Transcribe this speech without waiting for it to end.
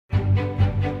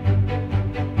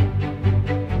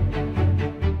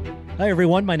Hi,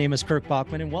 everyone. My name is Kirk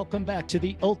Bachman, and welcome back to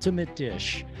The Ultimate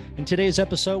Dish. In today's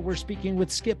episode, we're speaking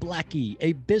with Skip Lackey,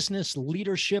 a business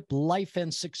leadership, life,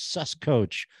 and success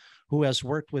coach who has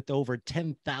worked with over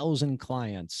 10,000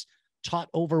 clients, taught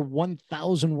over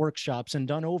 1,000 workshops, and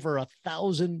done over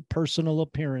 1,000 personal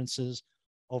appearances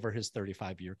over his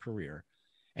 35-year career.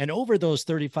 And over those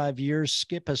 35 years,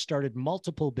 Skip has started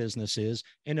multiple businesses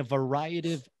in a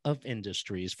variety of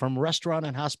industries, from restaurant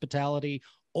and hospitality,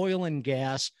 oil and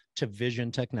gas, to vision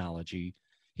technology.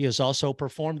 He has also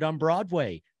performed on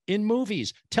Broadway, in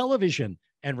movies, television,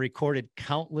 and recorded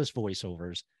countless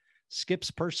voiceovers. Skip's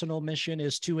personal mission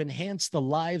is to enhance the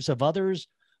lives of others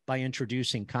by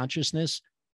introducing consciousness,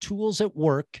 tools at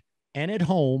work and at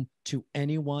home to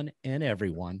anyone and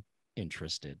everyone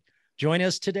interested. Join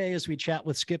us today as we chat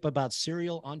with Skip about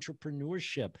serial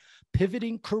entrepreneurship,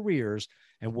 pivoting careers,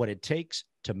 and what it takes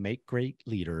to make great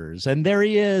leaders. And there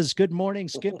he is. Good morning,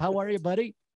 Skip. How are you,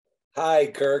 buddy? Hi,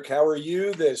 Kirk. How are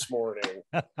you this morning?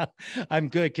 I'm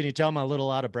good. Can you tell I'm a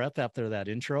little out of breath after that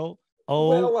intro?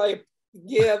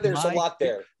 There's a lot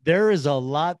there. There is a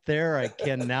lot there. I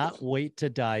cannot wait to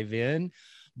dive in.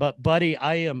 But, buddy,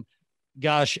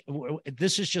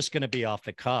 this is just going to be off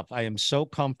the cuff. I am so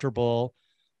comfortable.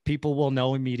 People will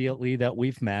know immediately that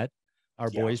we've met.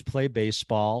 Our boys play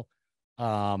baseball.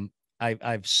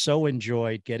 I've so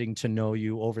enjoyed getting to know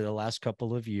you over the last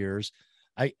couple of years.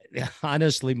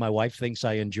 Honestly, my wife thinks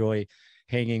I enjoy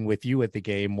hanging with you at the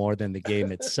game more than the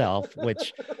game itself,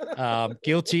 which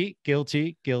guilty.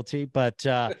 But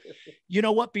you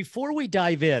know what? Before we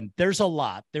dive in, there's a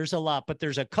lot, but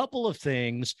there's a couple of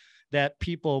things that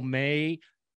people may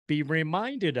be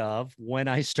reminded of when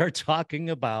I start talking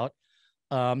about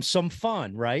some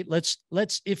fun, right? Let's,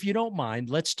 if you don't mind,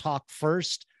 let's talk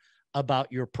first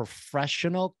about your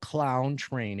professional clown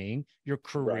training, your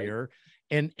career,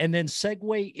 right, and then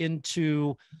segue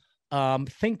into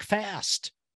Think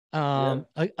Fast,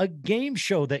 a game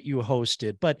show that you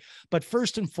hosted. But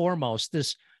first and foremost,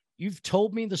 you've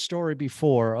told me the story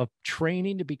before of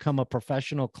training to become a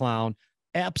professional clown.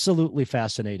 Absolutely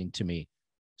fascinating to me.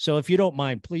 So if you don't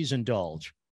mind, please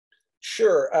indulge.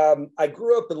 Sure. I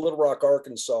grew up in Little Rock,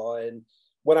 Arkansas, and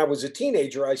when I was a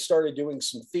teenager, I started doing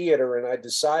some theater, and I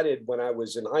decided when I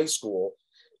was in high school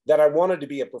that I wanted to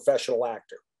be a professional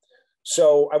actor.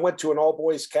 So I went to an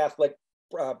all-boys Catholic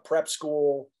prep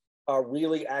school,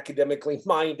 really academically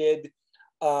minded.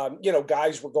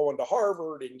 Guys were going to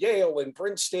Harvard and Yale and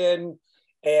Princeton,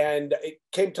 and it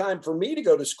came time for me to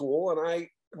go to school, and I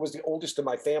was the oldest in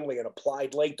my family and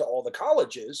applied late to all the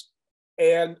colleges.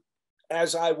 And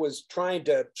as I was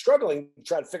struggling to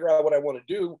try to figure out what I want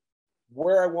to do,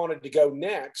 where I wanted to go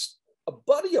next, a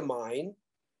buddy of mine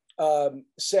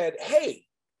said, "Hey,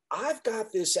 I've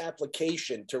got this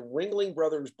application to Ringling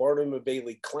Brothers Barnum and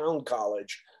Bailey Clown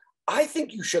College. I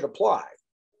think you should apply."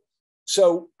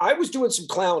 So I was doing some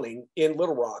clowning in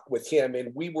Little Rock with him,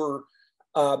 and we were,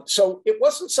 so it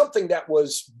wasn't something that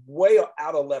was way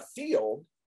out of left field,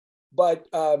 but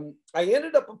I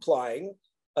ended up applying.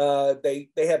 They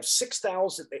have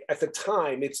 6,000 at the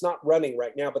time. It's not running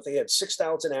right now, but they had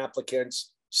 6,000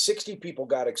 applicants. 60 people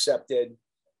got accepted.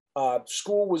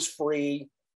 School was free,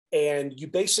 and you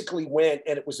basically went,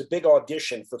 and it was a big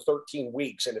audition for 13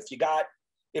 weeks. And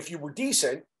if you were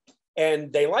decent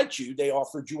and they liked you, they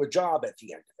offered you a job at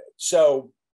the end of it.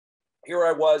 So here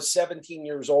I was, 17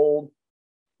 years old,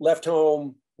 left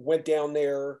home, went down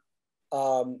there,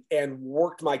 and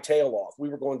worked my tail off. We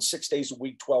were going 6 days a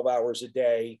week, 12 hours a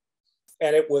day.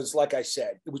 And it was, like I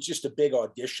said, it was just a big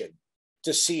audition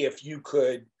to see if you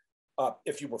could,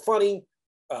 if you were funny,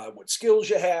 what skills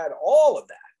you had, all of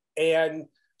that. And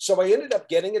so I ended up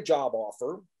getting a job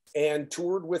offer and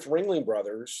toured with Ringling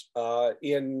Brothers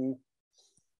in,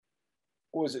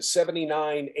 what was it,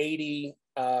 79, 80,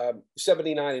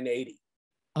 79 and 80.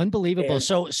 Unbelievable. And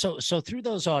so through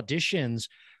those auditions,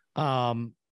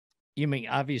 you mean,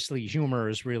 obviously humor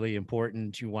is really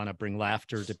important. You want to bring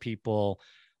laughter to people.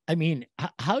 I mean,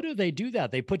 how do they do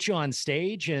that? They put you on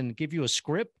stage and give you a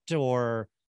script, or,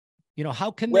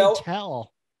 how can they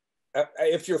tell?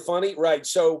 If you're funny, right?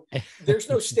 So there's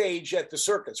no stage at the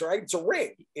circus, right? It's a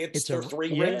ring. It's a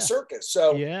three-ring circus.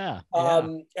 So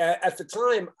at the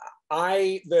time,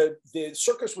 the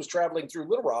circus was traveling through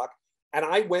Little Rock, and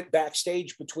I went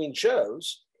backstage between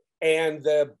shows, and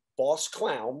the boss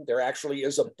clown, there actually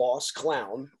is a boss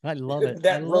clown. I love it.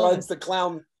 That runs the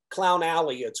clown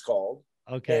alley, it's called.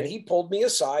 Okay. And he pulled me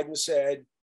aside and said,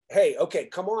 "Hey, okay,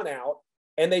 come on out."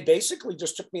 And they basically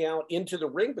just took me out into the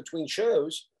ring between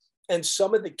shows. And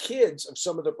some of the kids of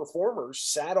some of the performers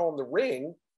sat on the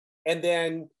ring. And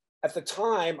then at the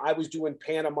time I was doing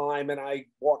pantomime and I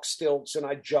walked stilts and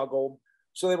I juggled.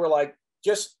 So they were like,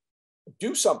 just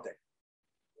do something.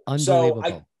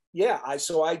 Unbelievable.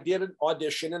 So I did an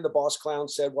audition and the boss clown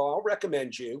said, well, I'll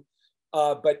recommend you.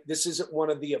 But this isn't one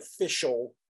of the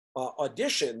official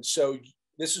auditions. So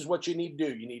this is what you need to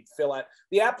do. You need to fill out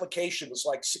the application was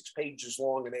like 6 pages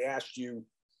long, and they asked you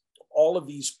all of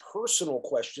these personal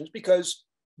questions because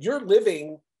you're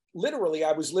living literally.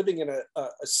 I was living in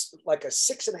like a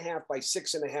 6.5 by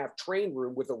 6.5 train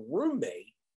room with a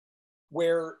roommate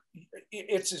where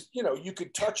it's, you know, you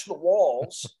could touch the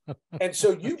walls. And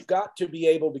so you've got to be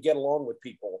able to get along with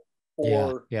people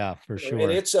yeah, for sure.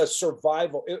 And it's a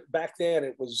survival. Back then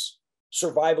it was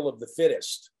survival of the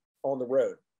fittest on the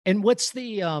road. And what's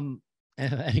the, I'm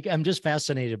just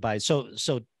fascinated by it.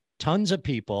 So tons of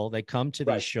people, they come to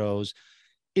these shows.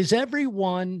 Is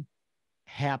everyone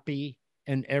happy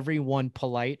and everyone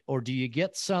polite, or do you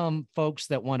get some folks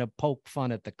that want to poke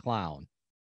fun at the clown?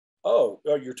 Oh,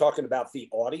 you're talking about the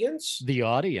audience? The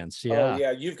audience, yeah. Oh,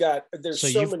 yeah.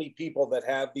 There's so many people that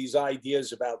have these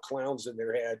ideas about clowns in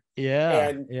their head. Yeah.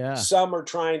 And some are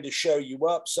trying to show you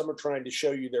up. Some are trying to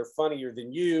show you they're funnier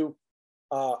than you.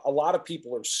 A lot of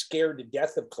people are scared to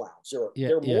death of clowns.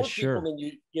 There are more people than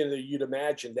you'd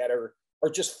imagine that are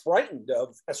just frightened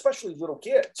of, especially little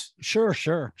kids. Sure.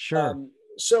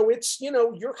 So it's,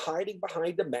 you're hiding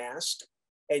behind a mask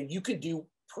and you can do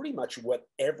pretty much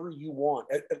whatever you want,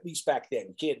 at least back then.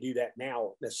 You can't do that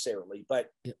now necessarily, but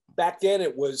back then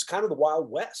it was kind of the Wild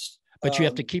West. But you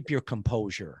have to keep your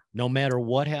composure no matter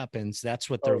what happens. That's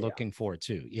what they're looking for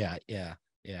too. Yeah.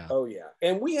 Oh yeah.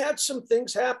 And we had some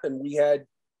things happen. We had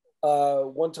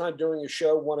one time during a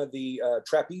show, one of the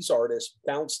trapeze artists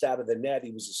bounced out of the net.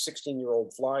 He was a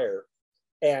 16-year-old flyer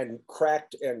and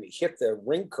cracked and hit the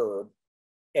ring curb.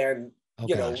 And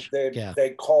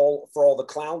they call for all the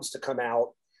clowns to come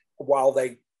out while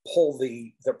they pull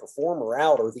the performer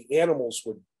out, or the animals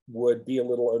would be a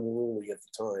little unruly at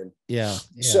the time. Yeah.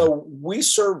 So we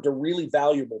served a really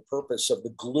valuable purpose of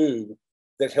the glue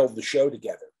that held the show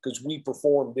together, because we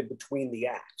performed in between the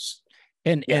acts.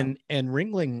 And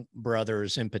Ringling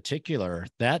Brothers in particular,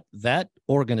 that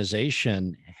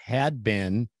organization had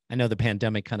been, I know the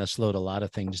pandemic kind of slowed a lot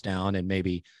of things down and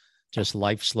maybe just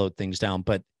life slowed things down,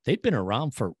 but they'd been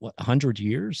around for 100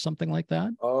 years, something like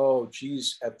that. Oh,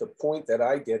 geez. At the point that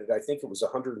I did it, I think it was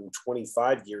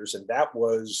 125 years. And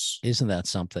isn't that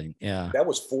something? Yeah. That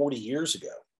was 40 years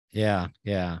ago. Yeah.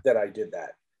 That I did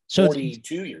that. So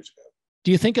 42 years ago.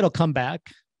 Do you think it'll come back?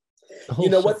 You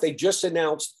know what? They just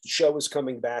announced the show is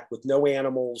coming back with no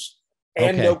animals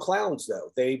and no clowns,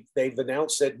 though. They've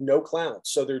announced that no clowns.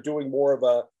 So they're doing more of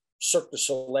a Cirque du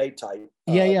Soleil type.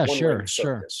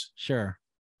 Sure.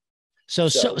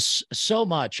 So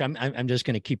much. I'm just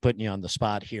going to keep putting you on the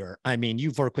spot here. I mean,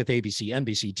 you've worked with ABC,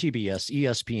 NBC,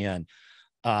 TBS,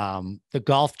 ESPN, the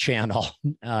Golf Channel,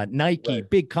 Nike,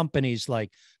 big companies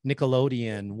like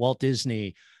Nickelodeon, Walt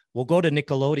Disney. We'll go to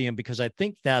Nickelodeon because I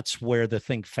think that's where the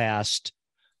Think Fast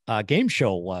game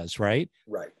show was, right?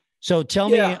 Right. So tell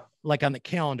me, like on the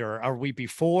calendar, are we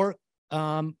before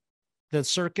the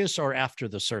circus or after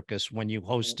the circus when you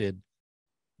hosted?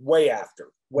 Way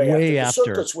after. The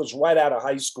circus was right out of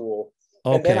high school.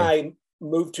 Okay. And then I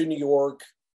moved to New York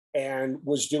and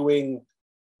was doing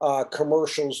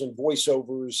commercials and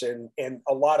voiceovers and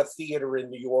a lot of theater in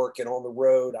New York and on the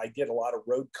road. I did a lot of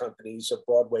road companies of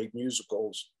Broadway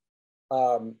musicals.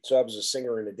 So I was a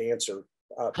singer and a dancer.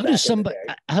 How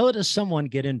does someone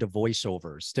get into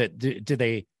voiceovers? Do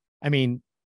they, I mean,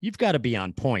 you've got to be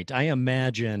on point. I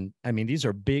imagine, these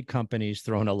are big companies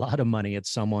throwing a lot of money at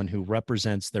someone who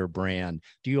represents their brand.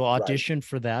 Do you audition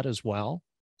for that as well?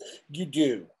 You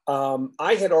do.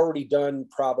 I had already done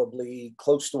probably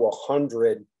close to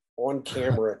 100 on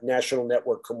camera National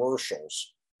Network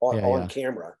commercials on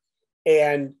camera.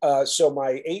 And so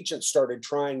my agent started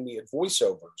trying me at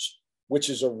voiceovers, which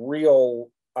is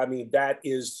that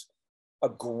is a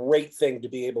great thing to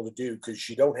be able to do, because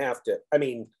you don't have to,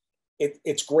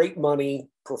 it's great money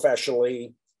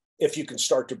professionally if you can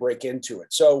start to break into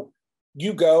it. So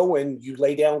you go and you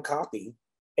lay down copy,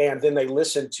 and then they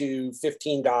listen to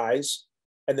 15 guys,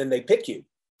 and then they pick you.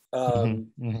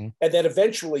 And then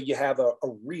eventually you have a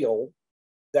reel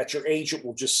that your agent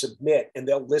will just submit, and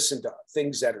they'll listen to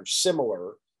things that are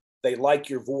similar. They like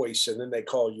your voice, and then they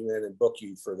call you in and book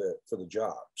you for the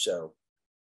job. So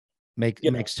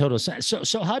makes total sense.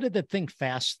 So how did the Think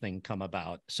Fast thing come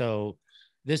about? So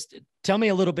tell me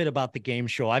a little bit about the game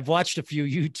show. I've watched a few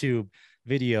YouTube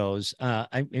videos.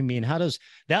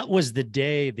 That was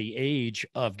the age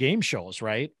of game shows,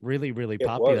 right? Really, really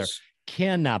popular.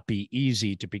 Cannot be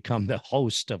easy to become the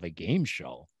host of a game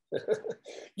show.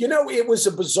 It was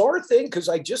a bizarre thing because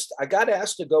I got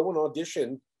asked to go and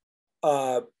audition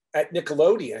at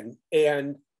Nickelodeon,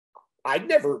 and I'd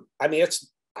never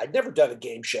done a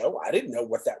game show. I didn't know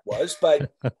what that was,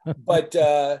 but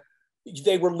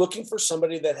they were looking for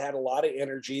somebody that had a lot of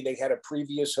energy. They had a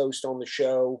previous host on the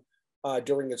show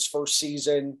during its first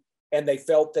season, and they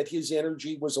felt that his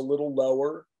energy was a little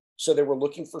lower. So they were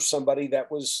looking for somebody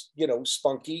that was,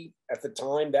 spunky. At the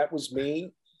time, that was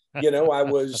me. I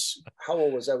was, how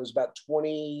old was I? I was about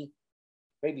 20,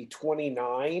 maybe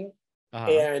 29.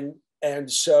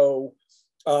 And so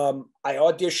I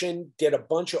auditioned, did a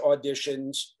bunch of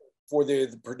auditions for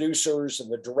the producers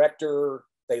and the director.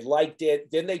 They liked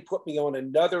it. Then they put me on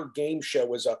another game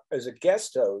show as a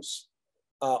guest host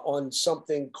on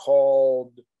something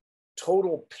called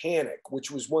Total Panic,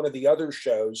 which was one of the other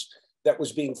shows that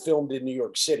was being filmed in New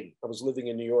York City. I was living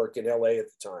in New York and LA at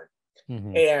the time.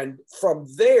 Mm-hmm. And from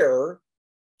there,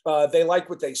 they liked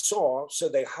what they saw. So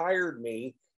they hired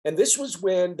me. And this was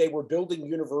when they were building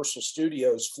Universal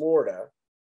Studios, Florida,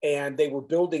 and they were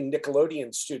building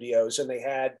Nickelodeon Studios, and they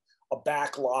had a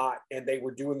back lot, and they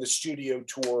were doing the studio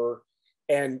tour.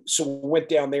 And so we went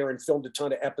down there and filmed a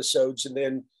ton of episodes, and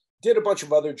then did a bunch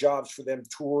of other jobs for them,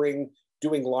 touring,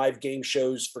 doing live game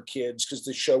shows for kids, because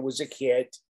the show was a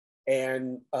hit.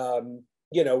 And,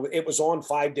 it was on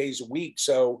 5 days a week.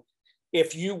 So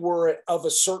if you were of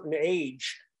a certain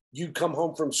age, you'd come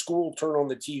home from school, turn on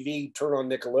the TV, turn on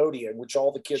Nickelodeon, which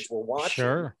all the kids were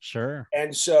watching. Sure.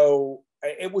 And so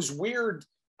it was weird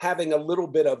having a little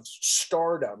bit of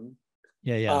stardom.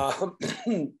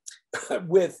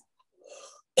 With,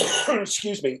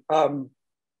 excuse me,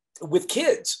 with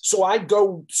kids. So I'd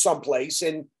go someplace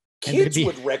and kids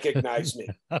would recognize me,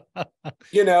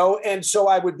 and so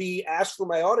I would be asked for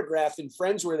my autograph, and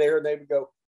friends were there, and they would go,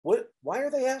 "What? Why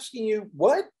are they asking you?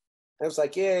 What?" I was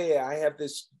like, yeah, I have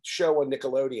this show on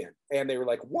Nickelodeon. And they were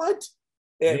like, what?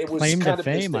 It was claim to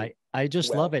fame. I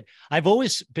just love it. I've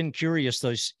always been curious,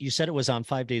 though. You said it was on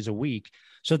 5 days a week.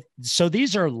 So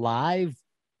these are live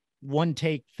one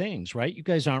take things, right? You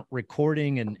guys aren't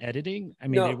recording and editing. I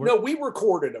mean, no, we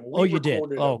recorded them. You did?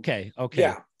 Oh, okay.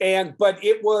 Yeah. But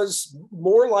it was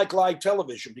more like live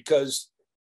television because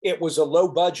it was a low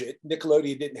budget.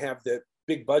 Nickelodeon didn't have the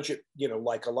big budget,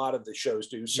 like a lot of the shows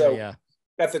do. So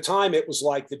at the time, it was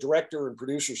like the director and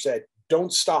producer said,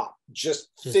 don't stop. Just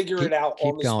figure it out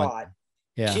on the spot.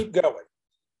 Yeah. Keep going.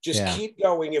 Just keep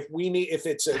going if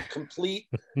it's a complete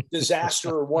disaster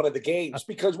or one of the games.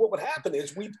 Because what would happen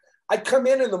is I'd come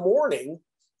in the morning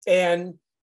and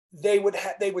they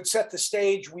would set the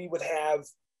stage. We would have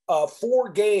 4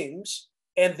 games.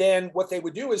 And then what they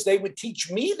would do is they would teach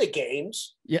me the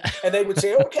games. Yeah. And they would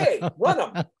say, okay, run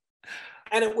them.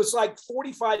 And it was like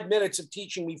 45 minutes of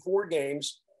teaching me 4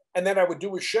 games. And then I would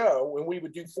do a show, and we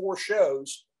would do 4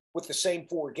 shows with the same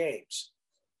 4 games.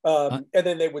 And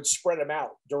then they would spread them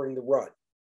out during the run.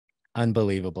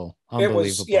 Unbelievable.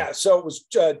 So it was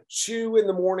 2 in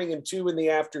the morning and 2 in the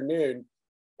afternoon.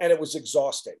 And it was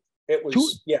exhausting. It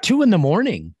was 2 in the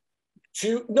morning.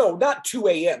 Not 2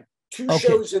 a.m. 2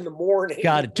 shows in the morning.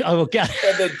 Got it. Oh, God.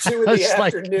 And then 2 in the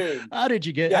afternoon. Like,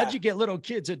 how'd you get little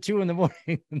kids at 2 in the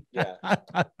morning?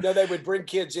 No, they would bring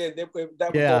kids in. That would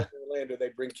go to Orlando.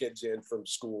 They'd bring kids in from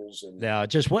schools. And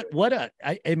just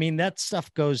I mean, that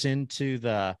stuff goes into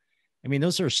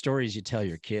those are stories you tell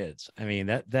your kids. I mean,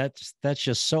 that's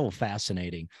just so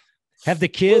fascinating. Have the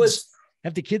kids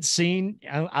seen,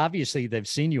 obviously they've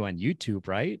seen you on YouTube,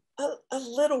 right? A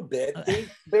little bit.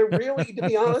 They're really, to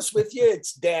be honest with you,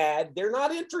 it's Dad. They're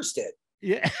not interested.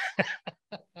 Yeah.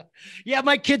 Yeah.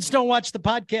 My kids don't watch the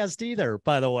podcast either,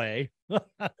 by the way.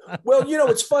 Well,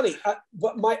 it's funny.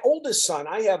 But my oldest son,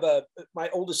 my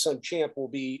oldest son, Champ, will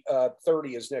be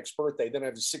 30 his next birthday. Then I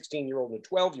have a 16-year-old and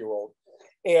a 12-year-old.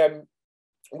 And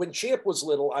when Champ was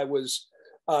little, I was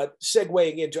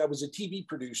segueing into, I was a TV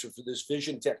producer for this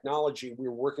Vision Technology. We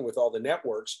were working with all the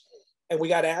networks, and we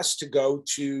got asked to go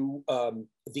to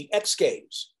the X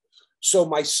Games. So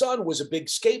my son was a big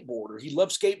skateboarder. He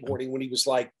loved skateboarding when he was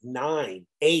like 9,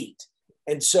 8.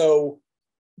 And so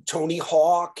Tony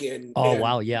Hawk and Bob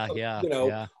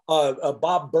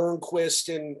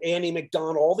Burnquist and Annie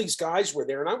McDonald, all these guys were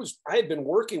there. And I had been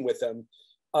working with them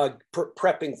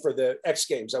prepping for the X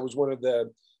Games. I was one of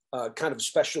the kind of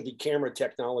specialty camera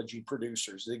technology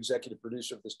producers, the executive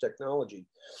producer of this technology.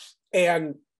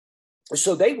 And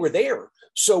so they were there.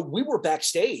 So we were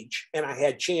backstage, and I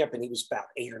had Champ, and he was about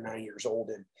 8 or 9 years old.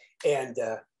 And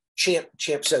Champ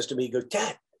says to me, he goes,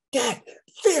 Dad,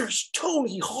 there's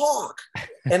Tony Hawk.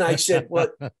 And I said,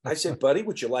 what? I said, buddy,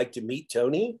 would you like to meet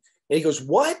Tony? And he goes,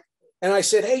 what? And I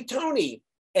said, hey, Tony,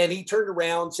 And he turned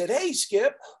around and said, "Hey,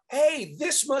 Skip, hey,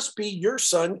 this must be your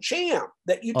son, Champ,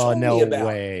 that you Oh, told no me about."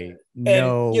 way. And,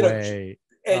 No way.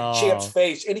 and Champ's Oh,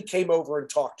 face, and he came over and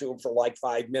talked to him for like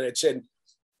 5 minutes. And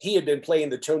he had been playing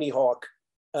the Tony Hawk,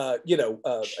 a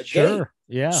game. sure.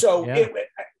 Yeah. So Yeah.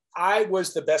 I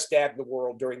was the best dad in the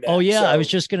world during Oh that. yeah. I was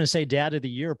So, just going to say dad of the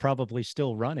year, probably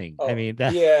still running. I oh mean,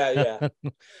 that, yeah,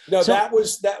 yeah. No, so that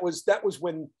was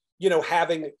when,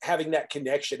 having that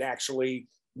connection actually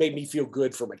made me feel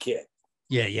good for my kid.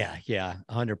 yeah, yeah, yeah.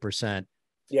 100%.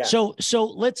 Yeah. So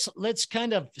let's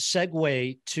kind of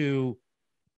segue to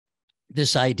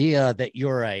this idea that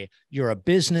you're a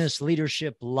business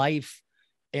leadership, life,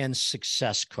 and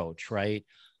success coach, right?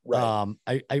 Right.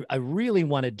 I really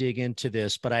want to dig into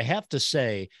this, but I have to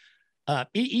say,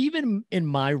 even in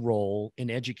my role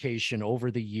in education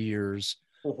over the years,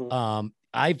 Mm-hmm.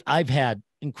 I've had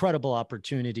incredible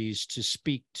opportunities to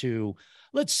speak to,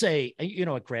 let's say,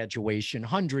 at graduation,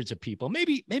 hundreds of people,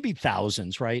 maybe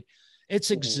thousands, right? It's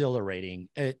Mm-hmm. exhilarating,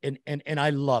 and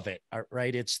I love it,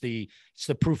 right? It's the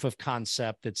proof of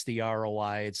concept, it's the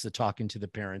ROI, it's the talking to the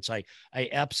parents. I Sure.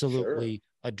 absolutely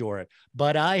adore it,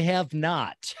 but I have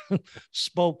not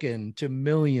spoken to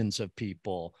millions of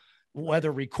people, Right.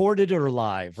 whether recorded or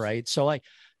live, right? So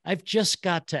I've just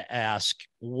got to ask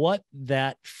what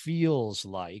that feels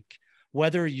like,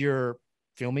 whether you're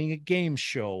filming a game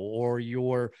show or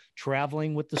you're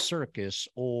traveling with the circus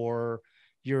or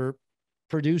you're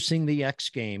producing the X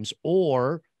Games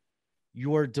or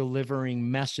you're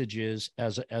delivering messages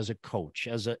as a coach,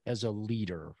 as a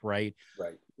leader, right?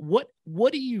 Right.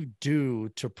 What do you do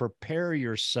to prepare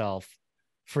yourself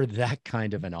for that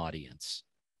kind of an audience?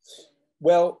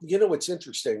 Well, it's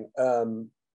interesting,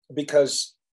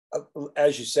 because,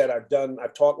 as you said, I've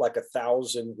taught like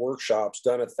 1,000 workshops,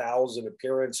 done 1,000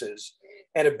 appearances,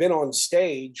 and have been on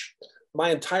stage my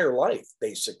entire life,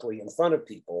 basically in front of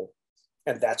people.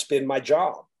 And that's been my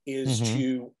job, is Mm-hmm.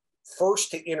 to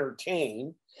first to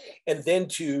entertain, and then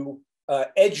to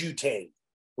edutain,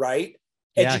 right?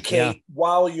 Yeah, yeah. Educate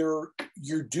while you're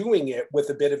doing it with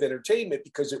a bit of entertainment,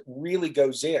 because it really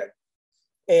goes in.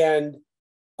 And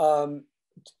um,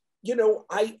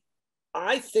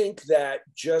 I think that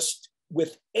just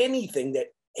with anything that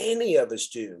any of us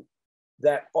do,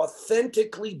 that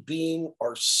authentically being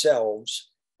ourselves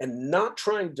and not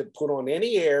trying to put on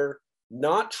any air,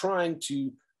 not trying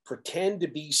to pretend to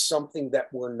be something that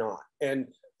we're not. And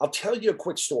I'll tell you a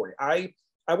quick story. I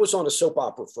was on a soap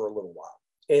opera for a little while,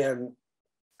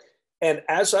 and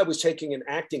as I was taking an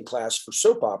acting class for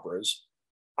soap operas,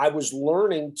 I was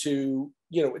learning to,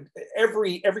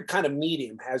 every kind of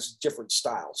medium has different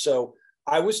style. So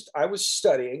I was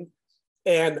studying,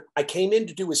 and I came in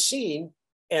to do a scene,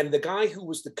 and the guy who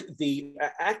was the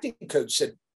acting coach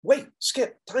said, "Wait,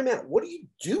 Skip, time out. What are you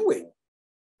doing?"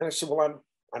 And I said, "Well,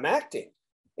 I'm acting."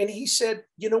 And he said,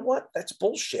 "You know what? That's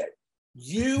bullshit.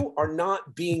 You are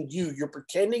not being you. You're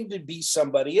pretending to be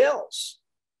somebody else."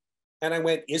 And I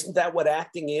went, "Isn't that what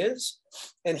acting is?"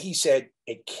 And he said,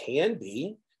 "It can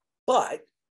be, but,"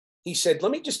 he said,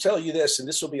 "let me just tell you this, and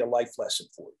this will be a life lesson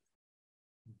for you.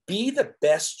 Be the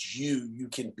best you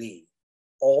can be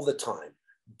all the time.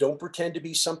 Don't pretend to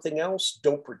be something else.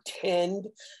 Don't pretend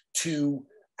to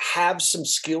have some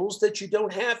skills that you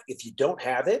don't have. If you don't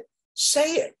have it,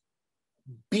 say it.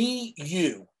 Be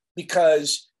you,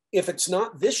 because if it's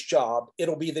not this job,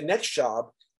 it'll be the next job.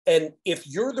 And if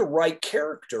you're the right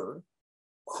character,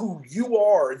 who you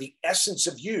are, the essence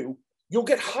of you, you'll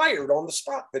get hired on the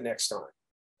spot the next time.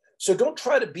 So don't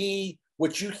try to be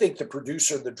what you think the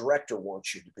producer, the director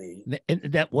wants you to be.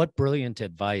 And that what brilliant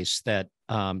advice that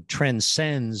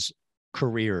transcends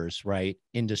careers, right?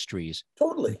 Industries.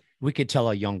 Totally. We could tell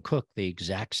a young cook the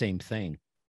exact same thing.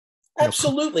 Cook,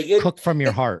 Absolutely. It, cook from your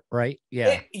it, heart, right?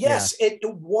 Yeah, yeah, yes.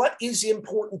 What is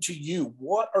important to you?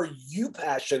 What are you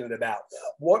passionate about?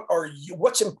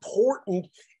 What's important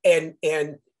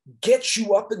and gets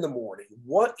you up in the morning?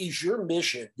 What is your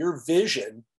mission, your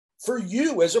vision for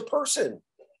you as a person?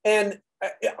 And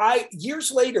a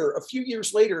few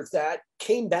years later, that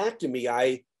came back to me.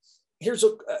 Here's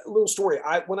a little story.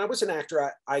 When I was an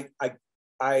actor,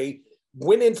 I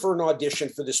went in for an audition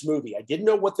for this movie. I didn't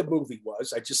know what the movie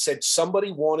was. I just said,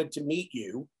 "Somebody wanted to meet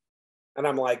you." And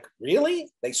I'm like,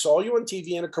 "Really?" They saw you on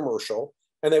TV in a commercial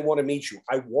and they want to meet you.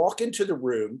 I walk into the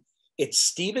room. It's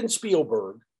Steven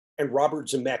Spielberg and Robert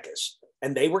Zemeckis,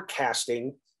 and they were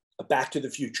casting a Back to the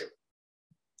Future.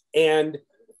 And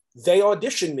they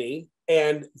auditioned me,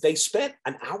 and they spent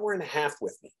an hour and a half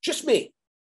with me, just me,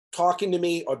 talking to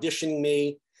me, auditioning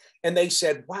me. And they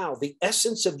said, "Wow, the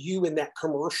essence of you in that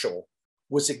commercial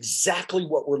was exactly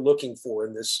what we're looking for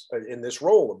in this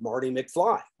role of Marty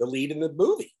McFly, the lead in the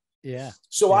movie. Yeah.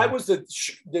 So yeah. I was the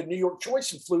New York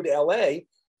choice and flew to LA.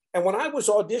 And when I was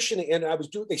auditioning and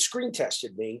they screen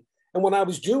tested me. And when I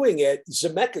was doing it,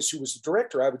 Zemeckis, who was the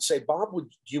director, I would say, Bob, do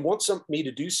you want me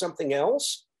to do something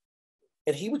else?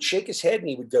 And he would shake his head and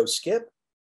he would go, Skip,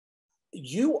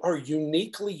 you are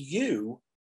uniquely you.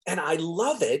 And I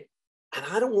love it. And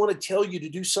I don't want to tell you to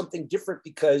do something different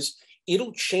because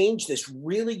it'll change this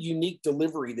really unique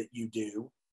delivery that you do.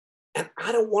 And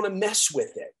I don't want to mess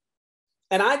with it.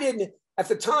 And I didn't, at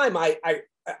the time, I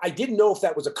didn't know if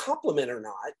that was a compliment or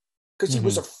not, because he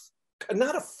was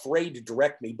not afraid to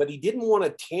direct me, but he didn't want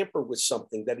to tamper with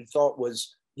something that he thought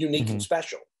was unique and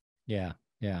special. Yeah.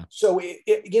 Yeah. So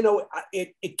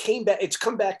it came back. It's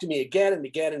come back to me again and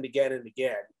again and again and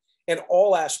again in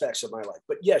all aspects of my life.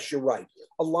 But yes, you're right.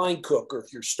 A line cook, or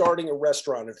if you're starting a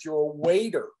restaurant, if you're a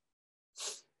waiter,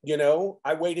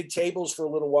 I waited tables for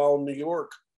a little while in New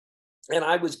York, and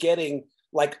I was getting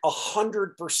like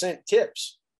 100%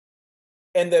 tips.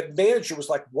 And the manager was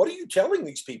like, what are you telling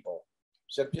these people? I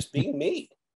said, just being me.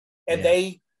 And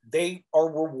they are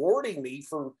rewarding me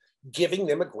for giving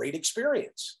them a great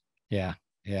experience. Yeah.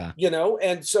 Yeah.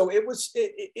 And so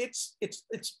it's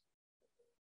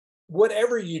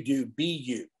whatever you do, be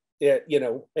you,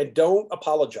 and don't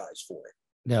apologize for it.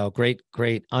 No, great,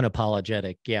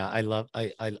 unapologetic. Yeah. I love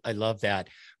that.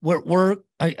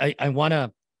 I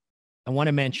want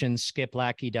to mention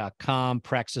skiplackey.com,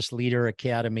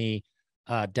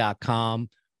 praxisleaderacademy.com.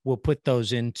 We'll put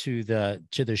those into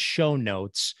the show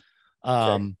notes.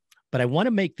 But I want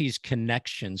to make these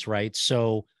connections, right?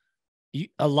 So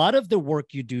a lot of the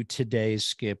work you do today,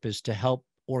 Skip, is to help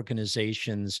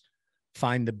organizations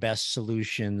find the best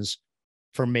solutions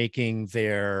for making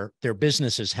their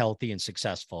businesses healthy and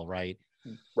successful, right?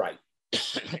 Right.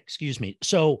 Excuse me.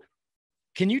 So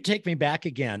can you take me back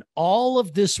again? All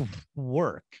of this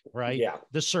work, right? Yeah.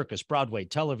 The circus, Broadway,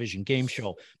 television, game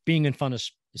show, being in front of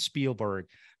Spielberg,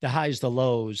 the highs, the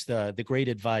lows, the great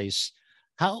advice.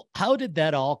 How did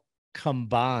that all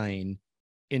combine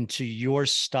into your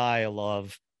style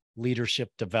of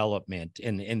leadership development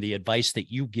and the advice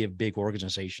that you give big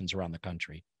organizations around the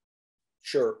country?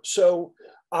 Sure. So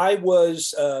I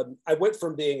went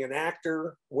from being an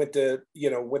actor, went to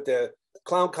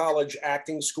clown college,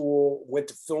 acting school, went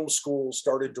to film school,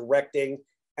 started directing,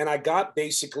 and I got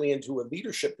basically into a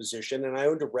leadership position. And I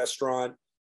owned a restaurant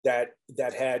that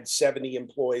had 70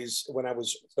 employees when I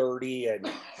was 30. And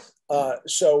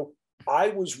so I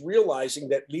was realizing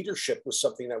that leadership was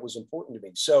something that was important to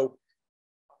me. So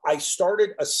I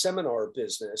started a seminar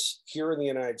business here in the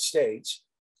United States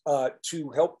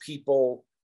to help people.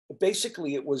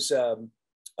 Basically, it was a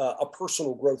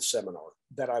personal growth seminar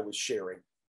that I was sharing.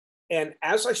 And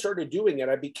as I started doing it,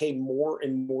 I became more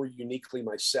and more uniquely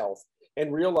myself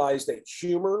and realized that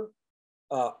humor,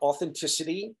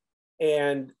 authenticity,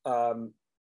 and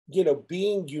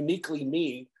being uniquely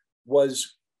me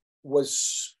was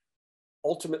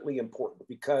ultimately important,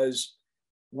 because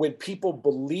when people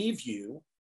believe you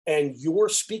and you're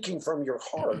speaking from your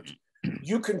heart,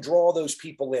 you can draw those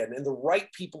people in, and the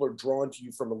right people are drawn to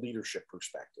you from a leadership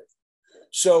perspective.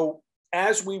 So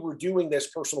as we were doing this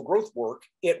personal growth work,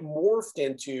 it morphed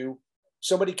into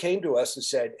somebody came to us and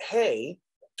said, hey,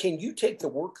 can you take the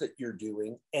work that you're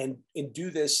doing and do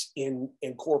this in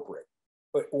corporate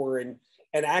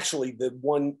and actually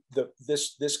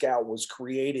this gal was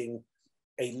creating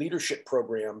a leadership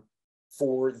program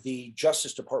for the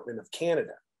Justice Department of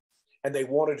Canada. And they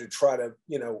wanted to try to,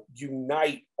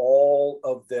 unite all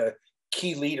of the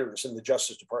key leaders in the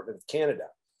Justice Department of Canada.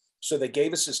 So they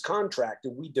gave us this contract,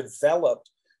 and we developed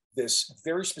this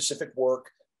very specific work,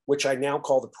 which I now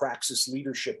call the Praxis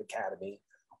Leadership Academy,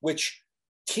 which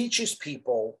teaches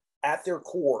people at their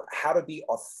core how to be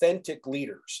authentic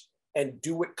leaders and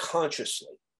do it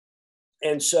consciously.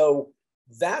 And so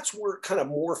that's where it kind of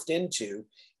morphed into,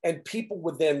 and people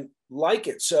would then like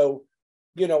it. So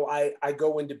I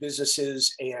go into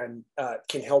businesses and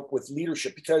can help with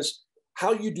leadership, because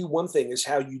how you do one thing is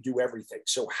how you do everything.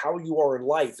 So how you are in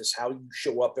life is how you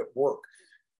show up at work,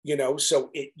 so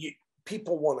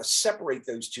people want to separate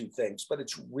those two things, but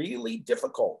it's really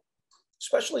difficult,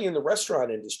 especially in the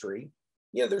restaurant industry.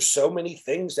 There's so many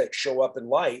things that show up in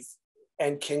life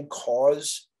and can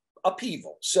cause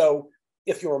upheaval. So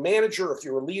if you're a manager, if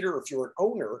you're a leader, if you're an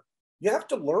owner, you have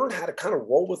to learn how to kind of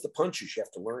roll with the punches. You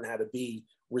have to learn how to be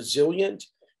resilient.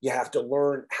 You have to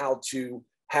learn how to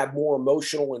have more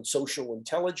emotional and social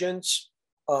intelligence.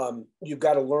 You've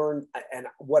got to learn and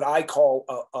what I call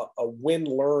a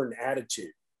win-learn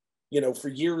attitude. For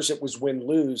years it was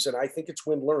win-lose, and I think it's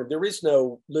win-learn. There is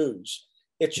no lose.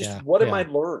 It's just, what am I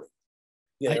yeah. learning?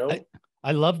 You know?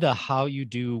 I love the how you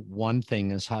do one thing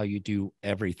is how you do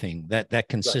everything. That Right.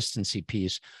 consistency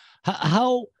piece.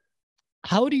 How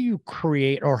do you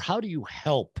create, or how do you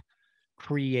help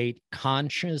create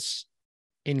conscious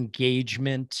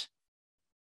engagement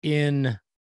in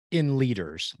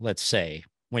leaders? Let's say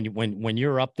when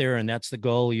you're up there and that's the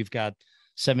goal, you've got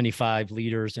 75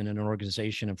 leaders in an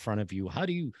organization in front of you. How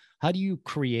do you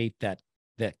create that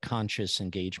conscious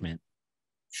engagement,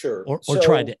 Sure. or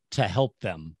try So, to help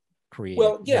them create it?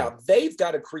 well, yeah, they've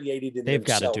got to create it in They've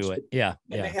got to do themselves, it. Yeah,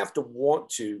 and they yeah. have to want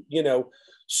to. You know,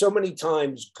 so many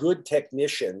times good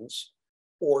technicians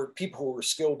or people who are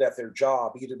skilled at their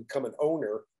job either become an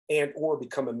owner and or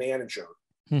become a manager,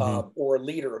 Mm-hmm. or a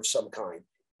leader of some kind.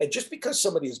 And just because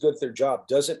somebody is good at their job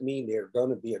doesn't mean they're going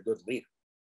to be a good leader.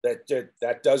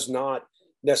 That does not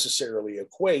necessarily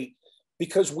equate,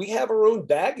 because we have our own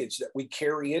baggage that we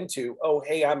carry into. Oh,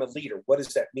 hey, I'm a leader. What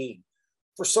does that mean?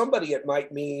 For somebody, it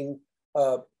might mean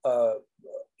uh, uh,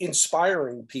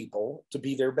 inspiring people to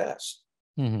be their best.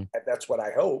 Mm-hmm. That's what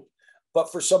I hope.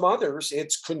 But for some others,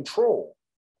 it's control.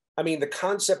 I mean, the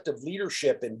concept of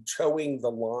leadership and towing the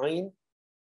line,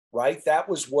 right? That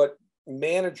was what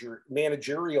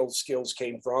managerial skills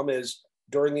came from. Is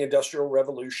during the Industrial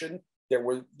Revolution, there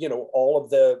were, all of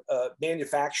the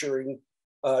manufacturing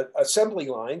assembly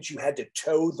lines. You had to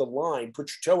toe the line, put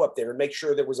your toe up there and make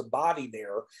sure there was a body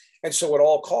there. And so at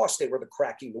all costs, they were the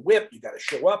cracking the whip. You got to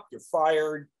show up, you're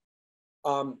fired.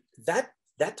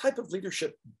 That type of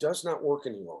leadership does not work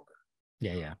any longer.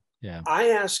 Yeah, yeah. I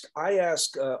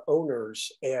ask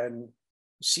owners and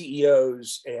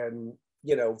CEOs and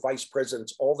vice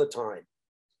presidents all the time,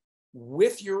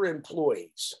 with your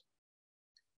employees,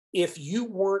 if you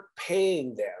weren't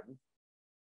paying them,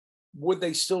 would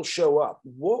they still show up?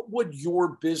 What would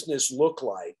your business look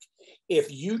like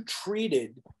if you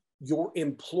treated your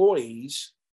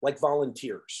employees like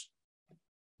volunteers?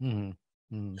 Mm-hmm.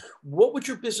 Mm-hmm. What would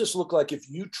your business look like if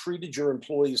you treated your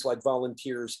employees like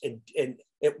volunteers, and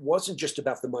it wasn't just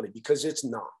about the money? Because it's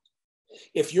not.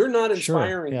 If you're not Sure.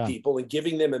 inspiring Yeah. people and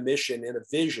giving them a mission and a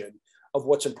vision of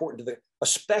what's important to them,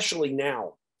 especially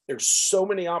now, there's so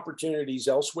many opportunities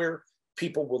elsewhere,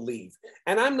 people will leave.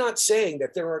 And I'm not saying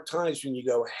that there aren't times when you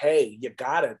go, hey, you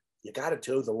gotta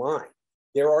toe the line.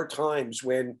 There are times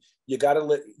when you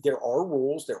gotta there are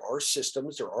rules, there are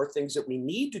systems, there are things that we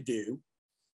need to do.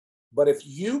 But if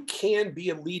you can be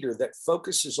a leader that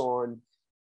focuses on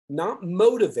not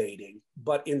motivating,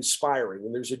 but inspiring,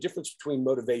 and there's a difference between I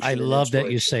motivation and love that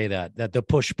you inspiration. say that the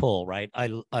push pull, right?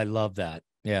 I love that.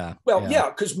 Yeah. Well, Yeah. yeah,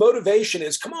 because motivation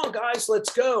is, come on, guys,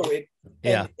 let's go.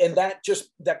 Yeah. And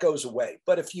that goes away.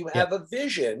 But if you Yep. have a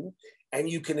vision and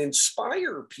you can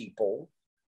inspire people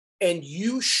and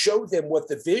you show them what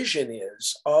the vision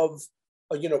is of,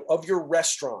 of your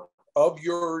restaurant, of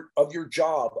your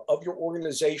job, of your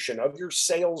organization, of your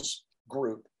sales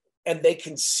group, and they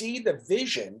can see the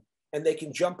vision and they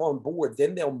can jump on board,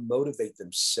 then they'll motivate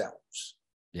themselves.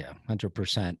 Yeah.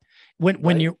 100%. When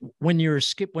Right.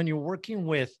 you're working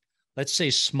with, let's say,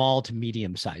 small to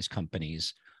medium sized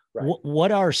companies, Right.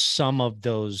 what are some of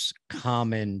those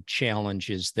common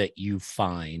challenges that you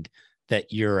find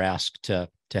that you're asked to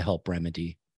help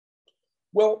remedy?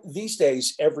 Well, these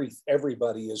days,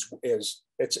 everybody is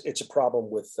it's a problem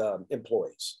with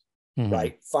employees, Mm-hmm.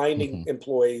 right? Finding Mm-hmm.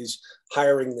 employees,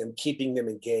 hiring them, keeping them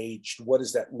engaged. What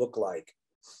does that look like?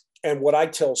 And what I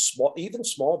tell even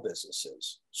small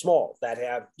businesses, small that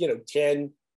have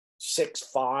 10, 6,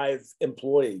 5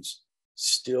 employees,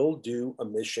 still do a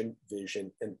mission,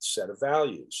 vision, and set of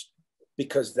values,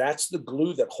 because that's the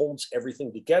glue that holds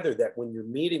everything together. That when you're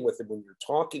meeting with them, when you're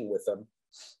talking with them,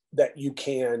 that you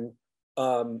can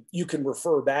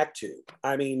refer back to.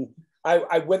 I mean,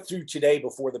 I went through today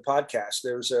before the podcast.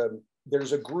 There's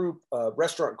a group,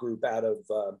 restaurant group out of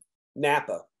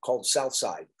Napa called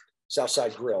Southside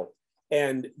Grill,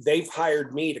 and they've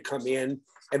hired me to come in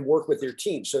and work with their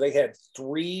team. So they had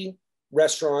 3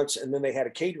 restaurants, and then they had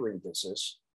a catering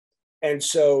business, and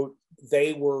so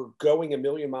they were going a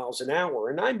million miles an hour.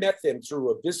 And I met them through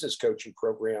a business coaching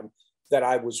program that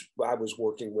I was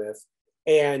working with.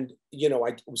 And,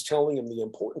 I was telling them the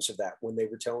importance of that when they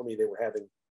were telling me they were having,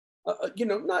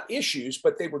 not issues,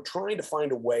 but they were trying to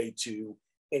find a way to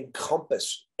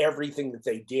encompass everything that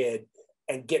they did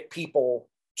and get people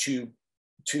to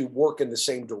work in the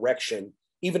same direction,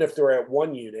 even if they're at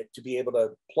one unit, to be able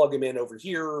to plug them in over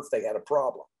here if they had a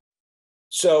problem.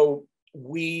 So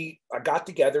I got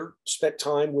together, spent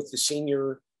time with the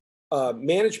senior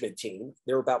management team.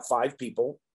 There were about 5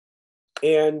 people.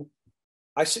 And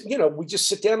I said, we just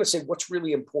sit down and say, what's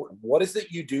really important? What is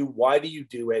it you do? Why do you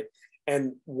do it?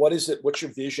 And what is it? What's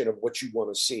your vision of what you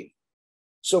want to see?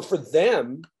 So for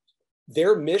them,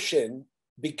 their mission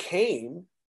became,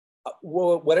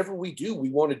 well, whatever we do, we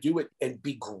want to do it and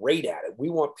be great at it. We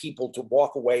want people to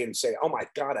walk away and say, oh my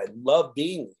God, I love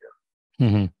being here.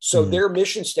 Mm-hmm. So Mm-hmm. their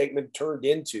mission statement turned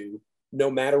into, no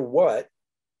matter what,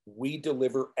 we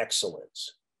deliver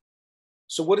excellence.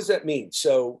 So what does that mean?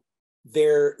 So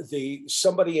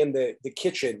somebody in the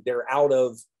kitchen, they're out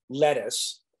of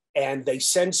lettuce, and they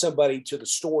send somebody to the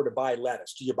store to buy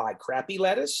lettuce. Do you buy crappy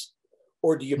lettuce?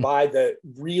 Or do you buy do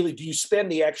you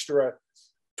spend the extra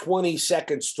 20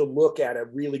 seconds to look at a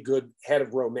really good head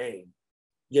of romaine?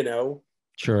 You know?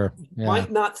 Sure. Yeah.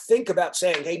 Might not think about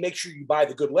saying, hey, make sure you buy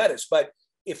the good lettuce. But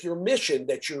if your mission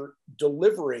that you're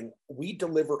delivering, we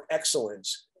deliver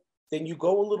excellence, then you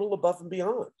go a little above and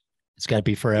beyond. It's got to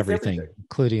be for everything,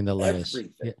 including the lettuce.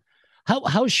 Yeah.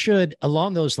 How should,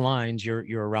 along those lines,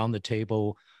 you're around the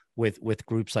table with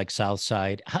groups like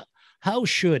Southside, how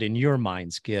should, in your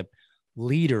mind, Skip,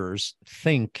 leaders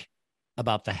think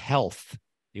about the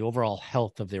overall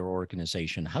health of their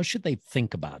organization? How should they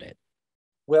think about it?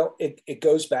 Well, it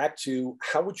goes back to,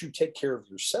 how would you take care of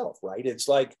yourself, right? It's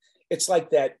like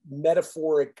that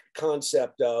metaphoric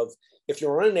concept of, if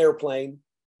you're on an airplane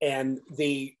and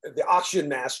the oxygen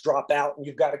masks drop out and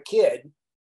you've got a kid,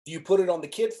 do you put it on the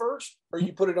kid first, or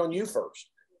you put it on you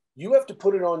first? You have to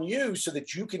put it on you so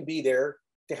that you can be there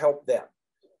to help them.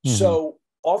 Mm-hmm. So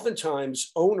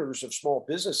oftentimes owners of small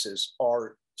businesses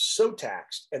are so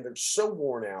taxed and they're so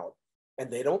worn out, and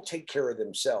they don't take care of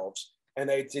themselves, and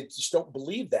they just don't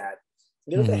believe that.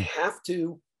 You know, mm-hmm.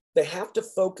 they have to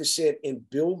focus in and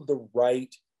build the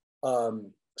right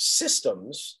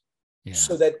systems, yeah,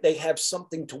 so that they have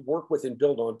something to work with and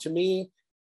build on. To me,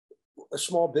 a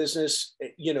small business,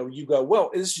 you know, you go,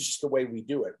 well, this is just the way we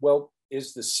do it. Well,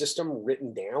 is the system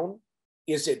written down?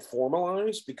 Is it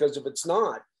formalized? Because if it's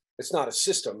not a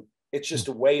system. It's just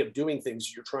a way of doing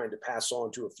things you're trying to pass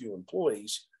on to a few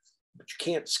employees, but you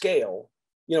can't scale.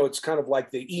 You know, it's kind of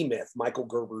like the E-Myth, Michael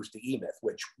Gerber's The E-Myth,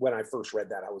 which when I first read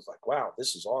that, I was like, wow,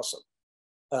 this is awesome.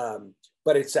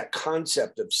 But it's that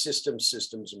concept of systems,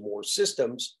 and more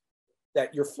systems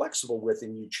that you're flexible with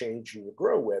and you change and you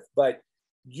grow with. But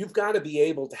you've got to be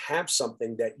able to have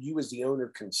something that you as the owner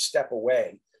can step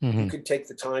away. Mm-hmm. You can take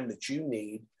the time that you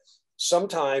need.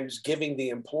 Sometimes giving the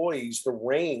employees the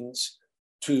reins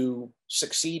to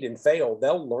succeed and fail,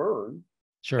 they'll learn.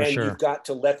 Sure. You've got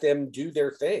to let them do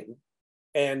their thing,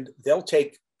 and they'll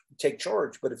take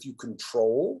charge. But if you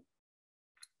control,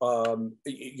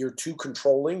 you're too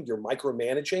controlling, you're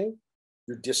micromanaging,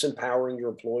 you're disempowering your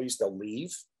employees, they'll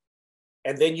leave.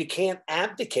 And then you can't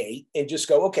abdicate and just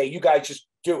go, okay, you guys just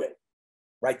do it.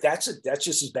 Right? That's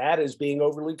just as bad as being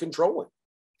overly controlling.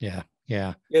 Yeah.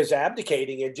 Yeah. Is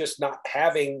abdicating and just not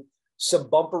having some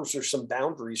bumpers or some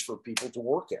boundaries for people to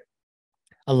work in.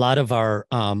 A lot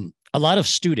of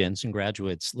students and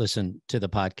graduates listen to the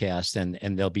podcast,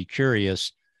 and they'll be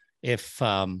curious if,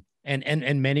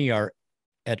 and many are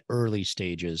at early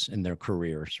stages in their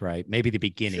careers, right? Maybe the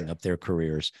beginning of their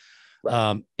careers.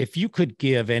 Right. If you could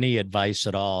give any advice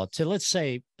at all to, let's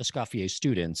say, Escoffier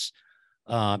students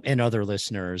and other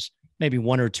listeners, maybe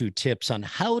one or two tips on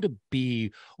how to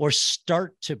be or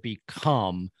start to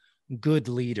become good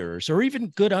leaders or even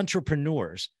good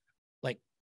entrepreneurs, like,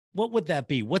 what would that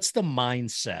be? What's the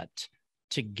mindset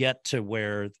to get to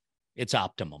where it's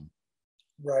optimum?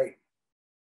 Right.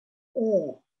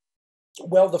 Ooh.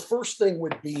 Well, the first thing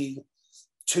would be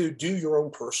to do your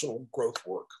own personal growth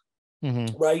work.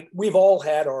 Mm-hmm. Right. We've all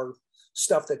had our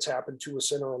stuff that's happened to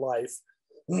us in our life,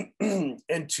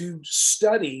 and to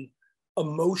study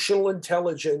emotional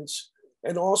intelligence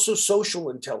and also social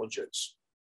intelligence.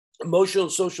 Emotional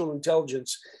and social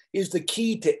intelligence is the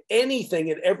key to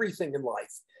anything and everything in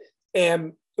life.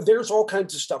 And there's all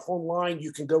kinds of stuff online.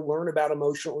 You can go learn about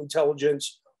emotional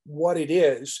intelligence, what it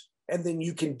is, and then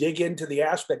you can dig into the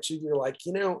aspects and you're like,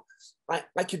 you know,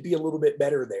 I could be a little bit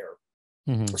better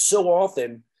there. Mm-hmm. So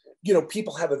often, you know,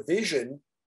 people have a vision,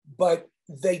 but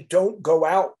they don't go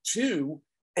out to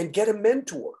and get a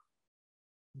mentor.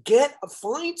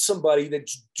 Find somebody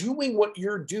that's doing what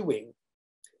you're doing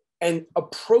and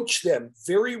approach them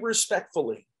very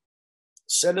respectfully.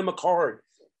 Send them a card.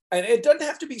 And it doesn't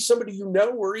have to be somebody you know,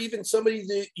 or even somebody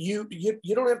that you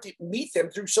don't have to meet them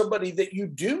through somebody that you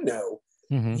do know.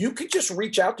 Mm-hmm. You could just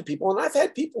reach out to people. And I've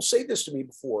had people say this to me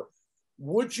before.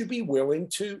 Would you be willing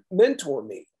to mentor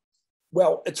me?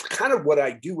 Well, it's kind of what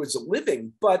I do as a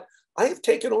living, but I have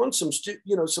taken on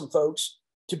some folks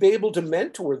to be able to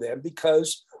mentor them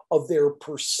because of their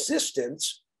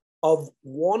persistence of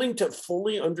wanting to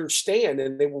fully understand,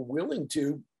 and they were willing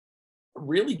to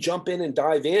really jump in and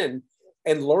dive in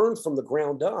and learn from the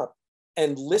ground up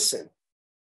and listen.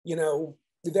 You know,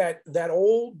 that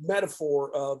old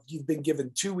metaphor of you've been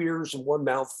given two ears and one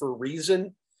mouth for a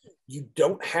reason. You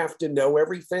don't have to know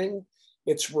everything.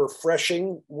 It's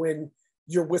refreshing when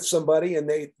you're with somebody and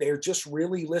they're just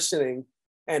really listening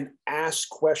and ask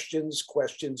questions,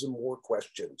 and more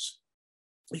questions.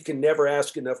 You can never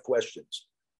ask enough questions.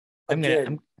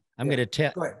 Again, I'm going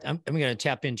to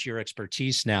tap into your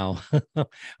expertise now.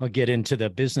 I'll get into the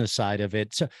business side of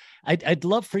it. So I'd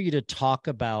love for you to talk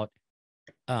about,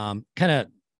 kind of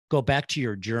go back to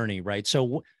your journey, right?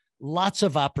 So lots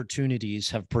of opportunities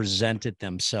have presented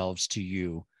themselves to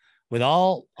you with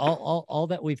all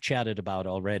that we've chatted about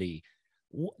already.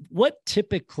 What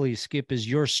typically, Skip, is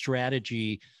your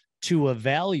strategy to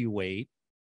evaluate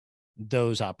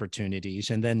those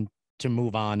opportunities and then to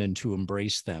move on and to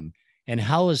embrace them? And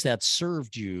how has that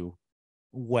served you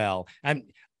well?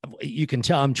 You can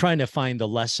tell I'm trying to find the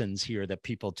lessons here that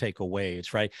people take away.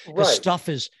 It's right. Because stuff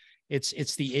is,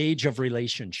 it's the age of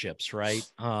relationships, right?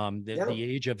 The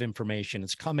age of information.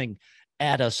 It's coming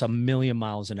at us a million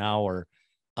miles an hour.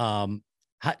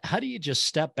 How do you just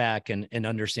step back and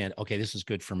understand, okay, this is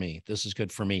good for me. This is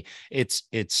good for me.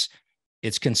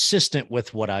 It's consistent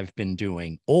with what I've been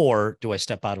doing, or do I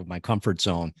step out of my comfort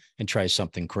zone and try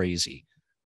something crazy?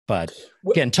 But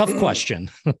again, tough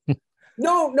question.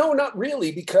 No, not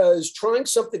really, because trying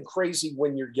something crazy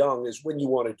when you're young is when you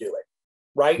want to do it,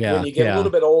 right? Yeah, when you get a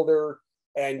little bit older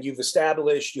and you've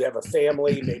established, you have a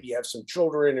family, maybe you have some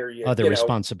children or other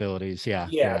responsibilities.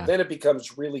 Yeah. Then it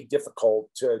becomes really difficult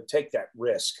to take that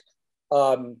risk.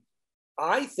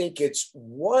 I think it's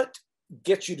what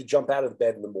gets you to jump out of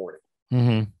bed in the morning.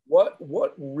 Mm-hmm.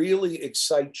 What really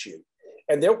excites you?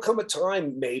 And there'll come a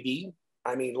time, maybe,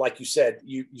 I mean, like you said,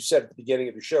 you said at the beginning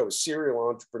of the show, a serial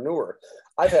entrepreneur.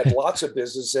 I've had lots of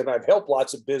business and I've helped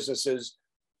lots of businesses,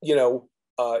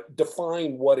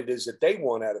 define what it is that they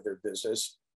want out of their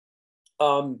business.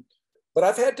 But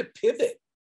I've had to pivot.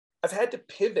 I've had to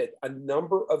pivot a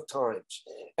number of times.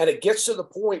 And it gets to the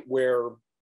point where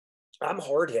I'm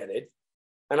hard-headed,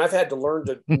 and I've had to learn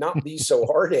to not be so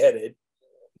hard-headed.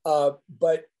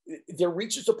 But there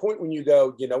reaches a point when you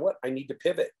go, you know what, I need to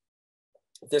pivot.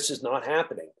 This is not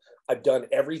happening. I've done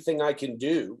everything I can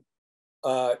do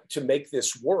to make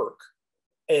this work,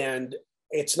 and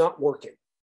it's not working.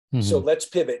 Mm-hmm. So let's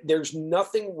pivot. There's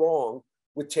nothing wrong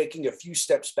with taking a few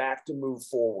steps back to move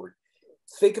forward.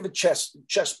 Think of a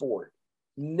chessboard.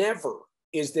 Never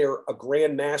is there a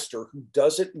grandmaster who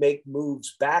doesn't make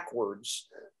moves backwards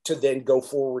to then go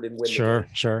forward and win. Sure.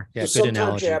 Yeah, so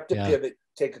sometimes you have to pivot,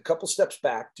 take a couple steps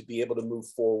back to be able to move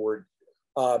forward,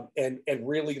 and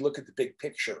really look at the big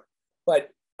picture. But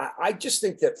I just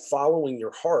think that following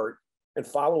your heart and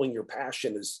following your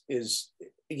passion is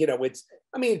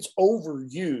it's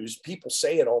overused. People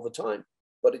say it all the time,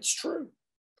 but it's true.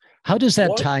 How does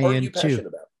that tie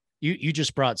into? You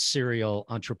just brought serial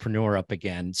entrepreneur up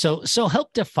again. So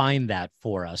help define that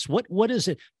for us. What is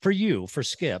it for you, for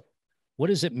Skip? What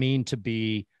does it mean to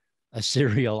be a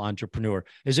serial entrepreneur?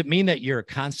 Does it mean that you're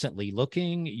constantly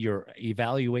looking, you're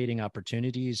evaluating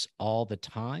opportunities all the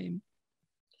time?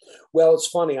 Well, it's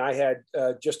funny. I had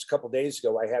just a couple of days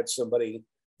ago, I had somebody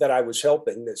that I was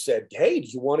helping that said, "Hey, do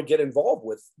you want to get involved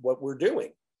with what we're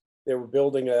doing?" They were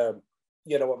building I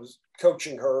was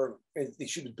coaching her, and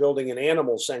she was building an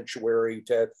animal sanctuary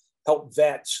to help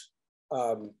vets,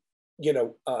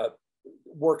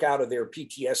 work out of their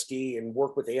PTSD and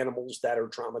work with animals that are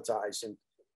traumatized. And,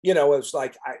 it was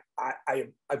like, I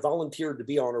volunteered to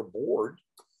be on her board,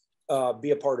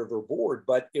 be a part of her board,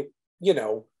 but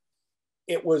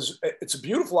it's a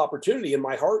beautiful opportunity. And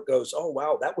my heart goes, oh,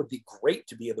 wow, that would be great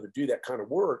to be able to do that kind of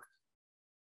work.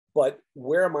 But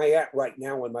where am I at right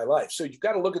now in my life? So you've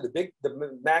got to look at the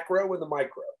macro and the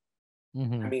micro.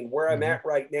 Mm-hmm. I mean, where I'm at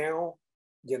right now,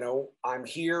 I'm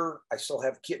here. I still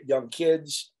have young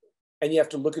kids, and you have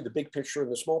to look at the big picture and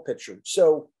the small picture.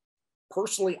 So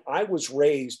personally, I was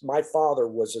raised, my father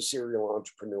was a serial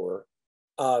entrepreneur,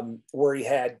 where he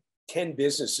had 10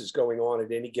 businesses going on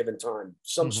at any given time,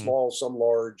 some small, some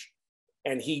large.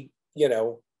 And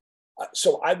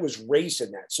so I was raised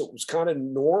in that. So it was kind of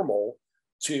normal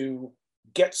to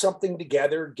get something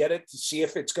together, get it to see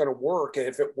if it's going to work. And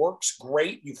if it works,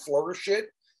 great, you flourish it,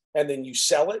 and then you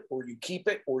sell it, or you keep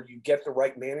it, or you get the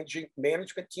right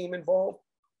management team involved,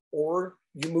 or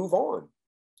you move on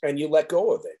and you let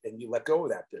go of it and you let go of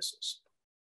that business.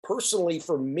 Personally,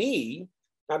 for me,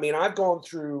 I mean, I've gone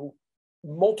through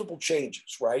multiple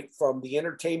changes, right? From the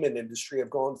entertainment industry, I've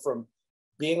gone from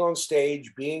being on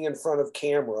stage, being in front of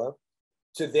camera,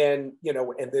 to then,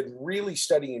 and then really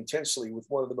studying intensely with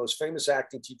one of the most famous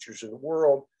acting teachers in the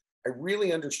world, I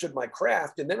really understood my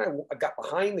craft. And then I got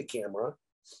behind the camera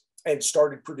and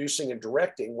started producing and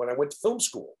directing when I went to film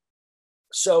school.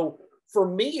 So for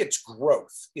me, it's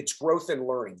growth. It's growth and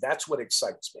learning. That's what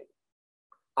excites me.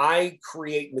 I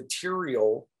create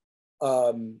material,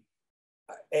 and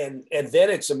then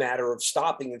it's a matter of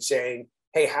stopping and saying,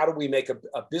 hey, how do we make a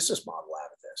business model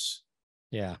out of this?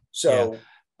 Yeah. So,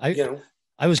 yeah.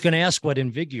 I was going to ask what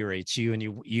invigorates you, and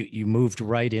you moved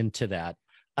right into that.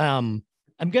 I've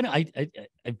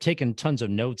taken tons of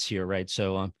notes here, right?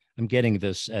 So I'm getting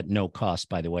this at no cost,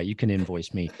 by the way. You can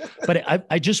invoice me, but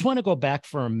I just want to go back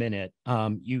for a minute.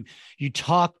 You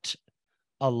talked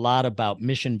a lot about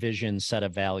mission, vision, set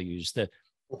of values.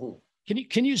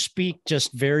 Can you speak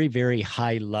just very, very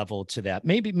high level to that?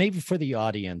 Maybe for the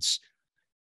audience,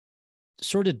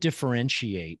 sort of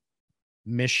differentiate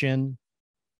mission,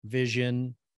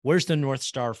 vision. Where's the North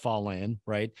Star fall in,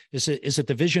 right? Is it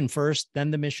the vision first,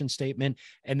 then the mission statement,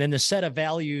 and then the set of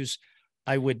values?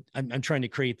 I'm trying to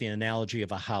create the analogy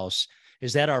of a house.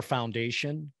 Is that our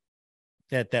foundation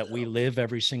that we live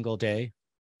every single day?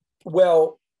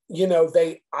 Well,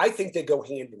 I think they go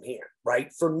hand in hand, right?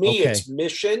 For me, It's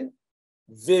mission,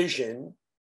 vision,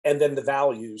 and then the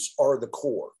values are the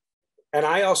core. And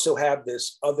I also have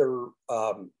this other,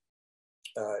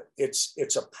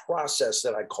 it's a process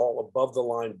that I call above the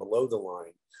line, below the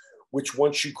line, which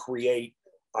once you create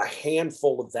a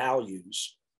handful of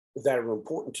values that are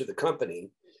important to the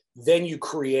company, then you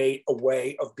create a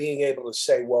way of being able to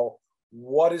say, well,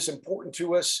 what is important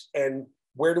to us and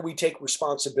where do we take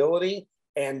responsibility?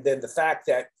 And then the fact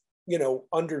that,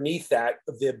 underneath that,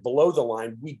 the below the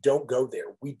line, we don't go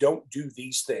there. We don't do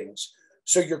these things.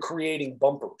 So you're creating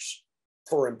bumpers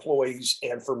for employees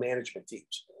and for management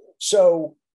teams.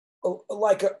 So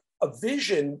like a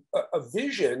vision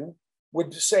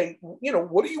would say,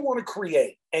 what do you want to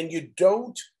create? And you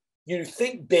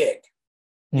think big,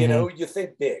 you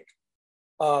think big.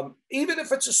 Even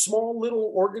if it's a small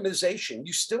little organization,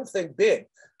 you still think big.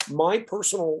 My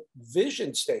personal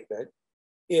vision statement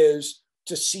is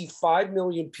to see 5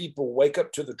 million people wake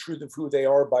up to the truth of who they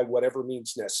are by whatever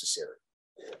means necessary.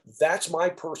 That's my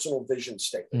personal vision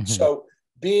statement. So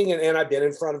and I've been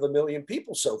in front of 1 million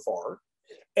people so far,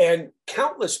 and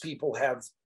countless people have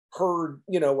heard,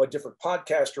 a different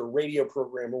podcast or radio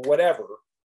program or whatever.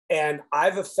 And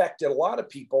I've affected a lot of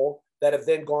people that have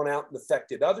then gone out and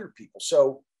affected other people.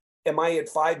 So am I at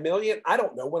 5 million? I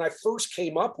don't know. When I first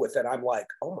came up with it, I'm like,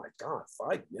 oh my God,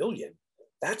 5 million,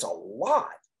 that's a lot.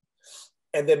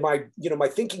 And then my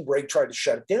thinking brain tried to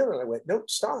shut it down. And I went, no,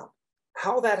 stop.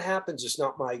 How that happens is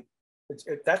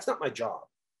that's not my job.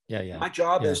 Yeah. My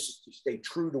job is to stay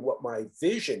true to what my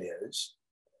vision is.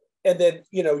 And then,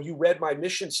 you read my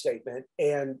mission statement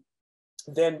and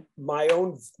then my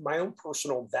own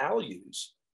personal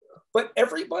values, but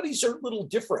everybody's are a little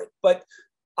different. But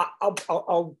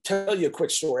I'll tell you a quick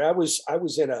story. I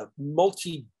was in a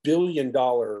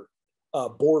multi-billion-dollar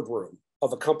boardroom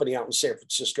of a company out in San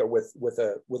Francisco with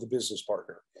a business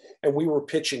partner, and we were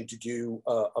pitching to do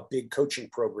a big coaching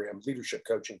program, leadership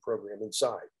coaching program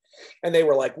inside. And they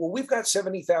were like, well, we've got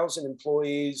 70,000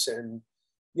 employees and,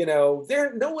 no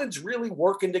one's really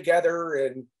working together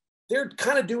and they're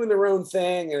kind of doing their own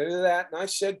thing and that. And I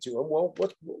said to them, well,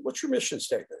 what's your mission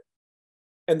statement?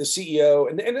 And the CEO,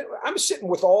 and I'm sitting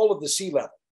with all of the C-level,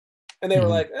 and they were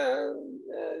like,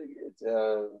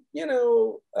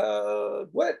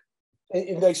 what?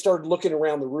 And they started looking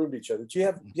around the room to each other. Do you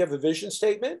have a vision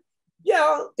statement?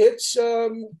 Yeah, it's,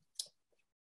 and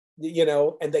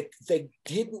they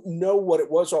didn't know what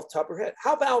it was off the top of their head.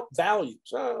 How about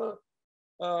values?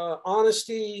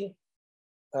 Honesty,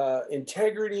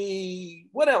 integrity.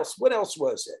 What else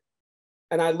was it?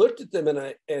 And I looked at them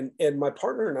and my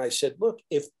partner and I said, look,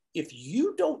 if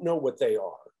you don't know what they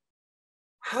are,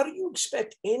 how do you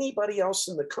expect anybody else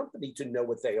in the company to know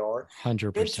what they are?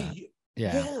 100%.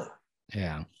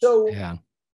 Yeah. So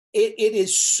it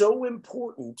is so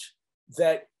important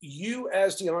that you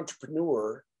as the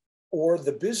entrepreneur or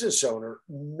the business owner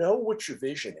know what your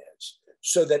vision is,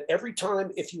 so that every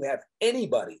time if you have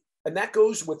anybody, and that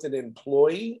goes with an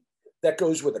employee, that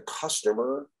goes with a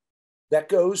customer, that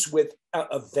goes with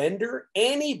a vendor,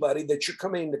 anybody that you're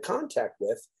coming into contact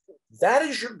with, that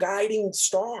is your guiding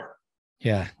star.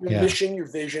 Your mission,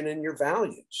 your vision, and your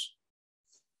values.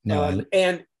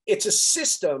 And it's a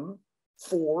system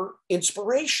for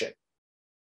inspiration.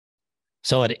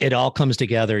 So it all comes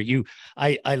together.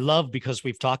 I love, because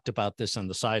we've talked about this on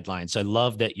the sidelines, I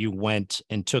love that you went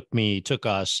and took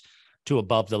us to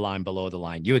above the line, below the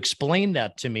line. You explained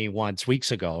that to me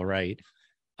weeks ago, right?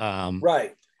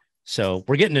 Right. So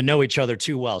we're getting to know each other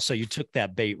too well. So you took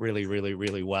that bait really, really,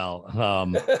 really well.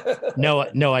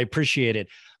 No, I appreciate it.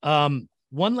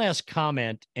 One last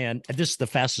comment, and this is the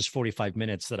fastest 45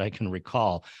 minutes that I can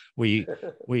recall. We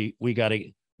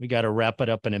gotta wrap it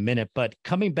up in a minute. But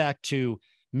coming back to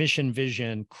mission,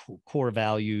 vision, core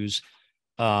values,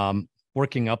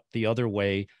 working up the other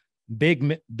way,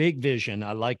 big vision.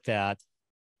 I like that.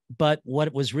 But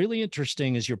what was really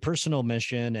interesting is your personal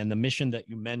mission and the mission that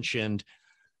you mentioned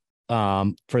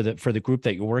for the group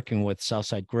that you're working with,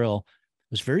 Southside Grill,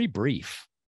 was very brief.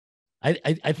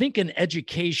 I think in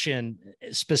education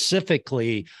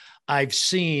specifically, I've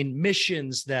seen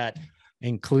missions that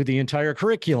include the entire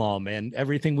curriculum and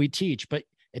everything we teach, but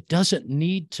it doesn't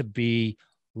need to be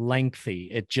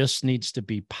lengthy. It just needs to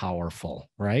be powerful,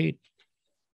 right?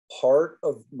 Part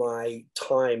of my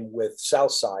time with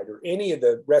Southside or any of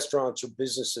the restaurants or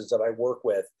businesses that I work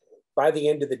with, by the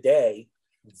end of the day,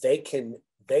 they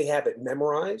have it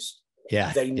memorized.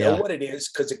 Yeah. They know what it is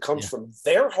because it comes from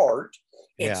their heart.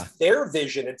 It's their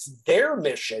vision, it's their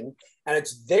mission, and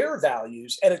it's their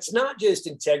values. And it's not just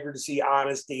integrity,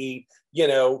 honesty,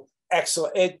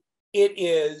 excellent. It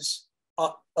is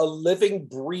a living,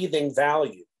 breathing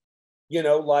value,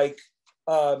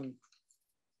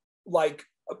 like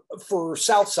for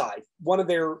Southside, one of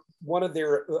their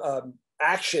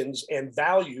actions and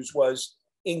values was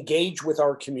engage with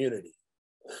our community.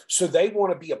 So they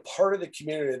want to be a part of the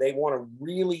community. They want to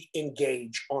really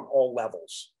engage on all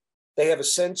levels. They have a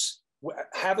sense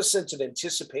of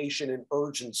anticipation and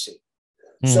urgency.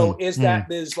 So that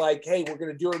is like, hey, we're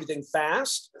going to do everything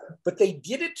fast, but they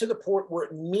did it to the point where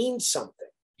it means something.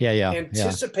 Yeah.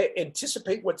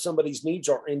 Anticipate what somebody's needs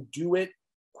are and do it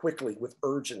quickly with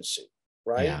urgency,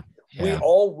 right? Yeah. We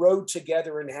all row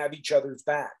together and have each other's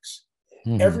backs.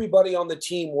 Everybody on the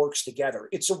team works together.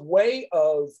 It's a way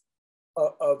of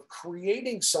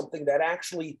creating something that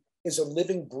actually is a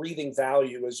living, breathing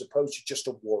value as opposed to just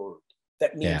a word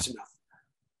that means nothing.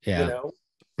 Yeah.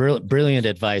 Brilliant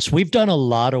advice. We've done a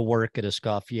lot of work at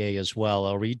Escoffier as well.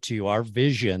 I'll read to you. Our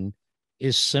vision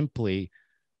is simply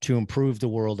to improve the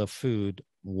world of food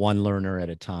one learner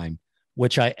at a time,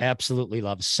 which I absolutely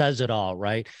love. Says it all,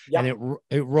 right? Yep. And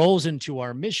it rolls into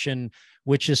our mission,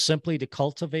 which is simply to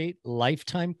cultivate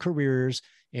lifetime careers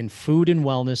in food and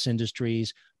wellness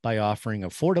industries by offering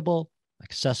affordable,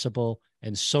 accessible,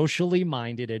 and socially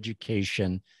minded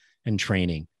education and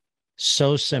training.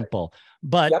 So simple.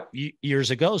 But years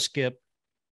ago, Skip,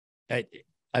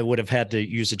 I would have had to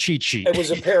use a cheat sheet. It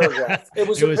was a paragraph. It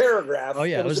was a paragraph. Oh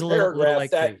yeah, it was a paragraph like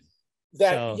that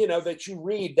that you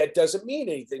read that doesn't mean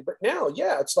anything. But now,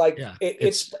 it's like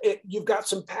you've got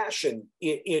some passion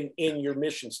in your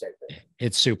mission statement.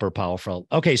 It's super powerful.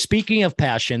 Okay, speaking of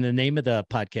passion, the name of the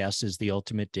podcast is The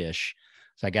Ultimate Dish.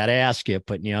 So I got to ask you,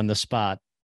 putting you on the spot,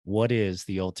 what is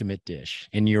the ultimate dish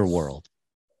in your world?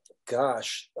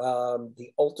 Gosh,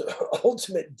 the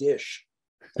ultimate dish.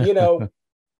 It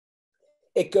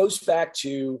goes back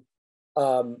to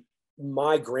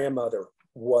my grandmother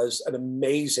was an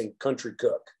amazing country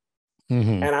cook.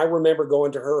 And I remember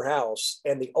going to her house,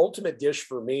 and the ultimate dish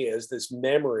for me is this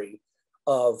memory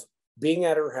of being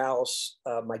at her house,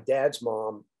 my dad's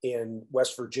mom in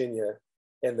West Virginia,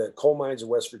 in the coal mines of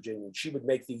West Virginia. She would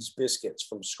make these biscuits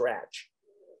from scratch.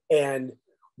 And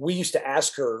we used to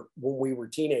ask her when we were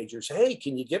teenagers, hey,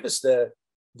 can you give us the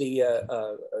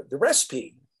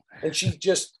recipe? And she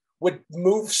just would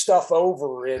move stuff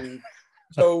over. And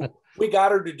so we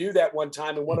got her to do that one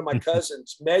time. And one of my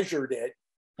cousins measured it.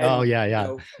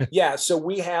 And, so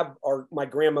we have my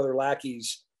grandmother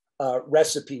Lackey's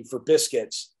recipe for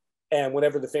biscuits. And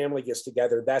whenever the family gets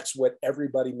together, that's what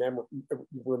everybody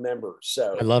remembers.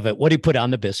 So I love it. What do you put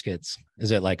on the biscuits?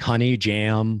 Is it like honey,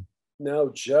 jam?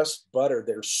 No, just butter.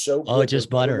 They're so good. Oh, just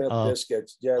butter.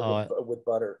 Biscuits. Yeah, with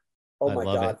butter. Oh my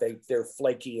God. They're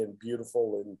flaky and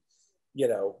beautiful. And,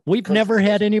 we've never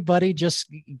had anybody just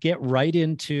get right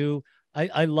into,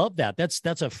 I love that.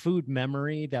 That's a food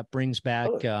memory that brings back,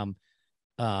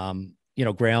 grandma.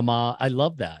 I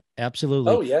love that.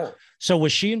 Absolutely. Oh yeah. So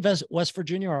was she in West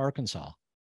Virginia or Arkansas?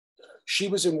 She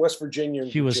was in West Virginia.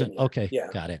 She was in, okay. Yeah.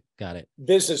 Got it.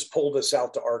 Business pulled us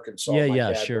out to Arkansas.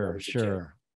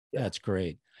 Sure. Yeah. That's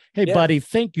great. Hey, buddy,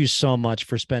 thank you so much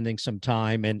for spending some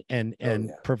time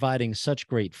and providing such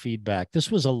great feedback.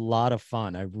 This was a lot of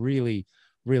fun. I really,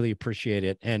 really appreciate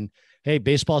it. And hey,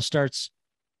 baseball starts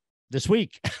this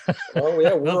week. Oh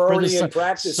yeah, we're already in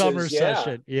practices. Summer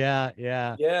session. Yeah.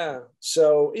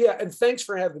 So and thanks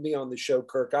for having me on the show,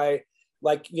 Kirk.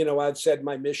 I've said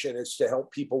my mission is to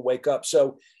help people wake up.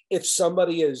 So if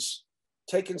somebody is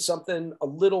taken something, a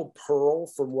little pearl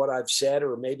from what I've said,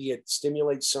 or maybe it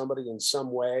stimulates somebody in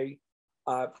some way,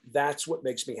 that's what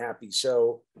makes me happy.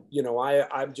 So, you know,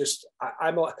 I'm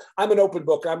an open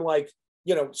book. I'm like,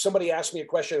 you know, somebody asks me a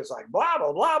question, it's like blah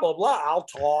blah blah blah blah. I'll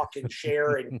talk and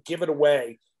share and give it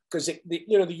away, because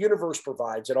you know, the universe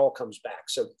provides. It all comes back.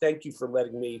 So thank you for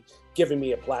giving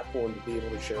me a platform to be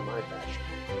able to share my passion.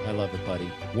 I love it,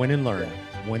 buddy. Win and learn.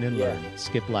 Yeah. Win and learn.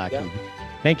 Skip Lackey. Yeah.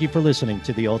 Thank you for listening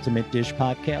to the Ultimate Dish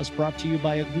Podcast, brought to you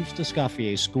by Auguste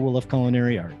Escoffier School of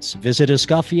Culinary Arts. Visit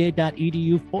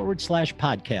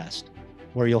escoffier.edu/podcast,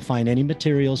 where you'll find any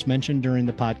materials mentioned during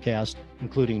the podcast,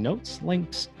 including notes,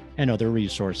 links, and other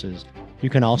resources. You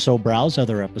can also browse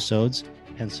other episodes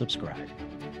and subscribe.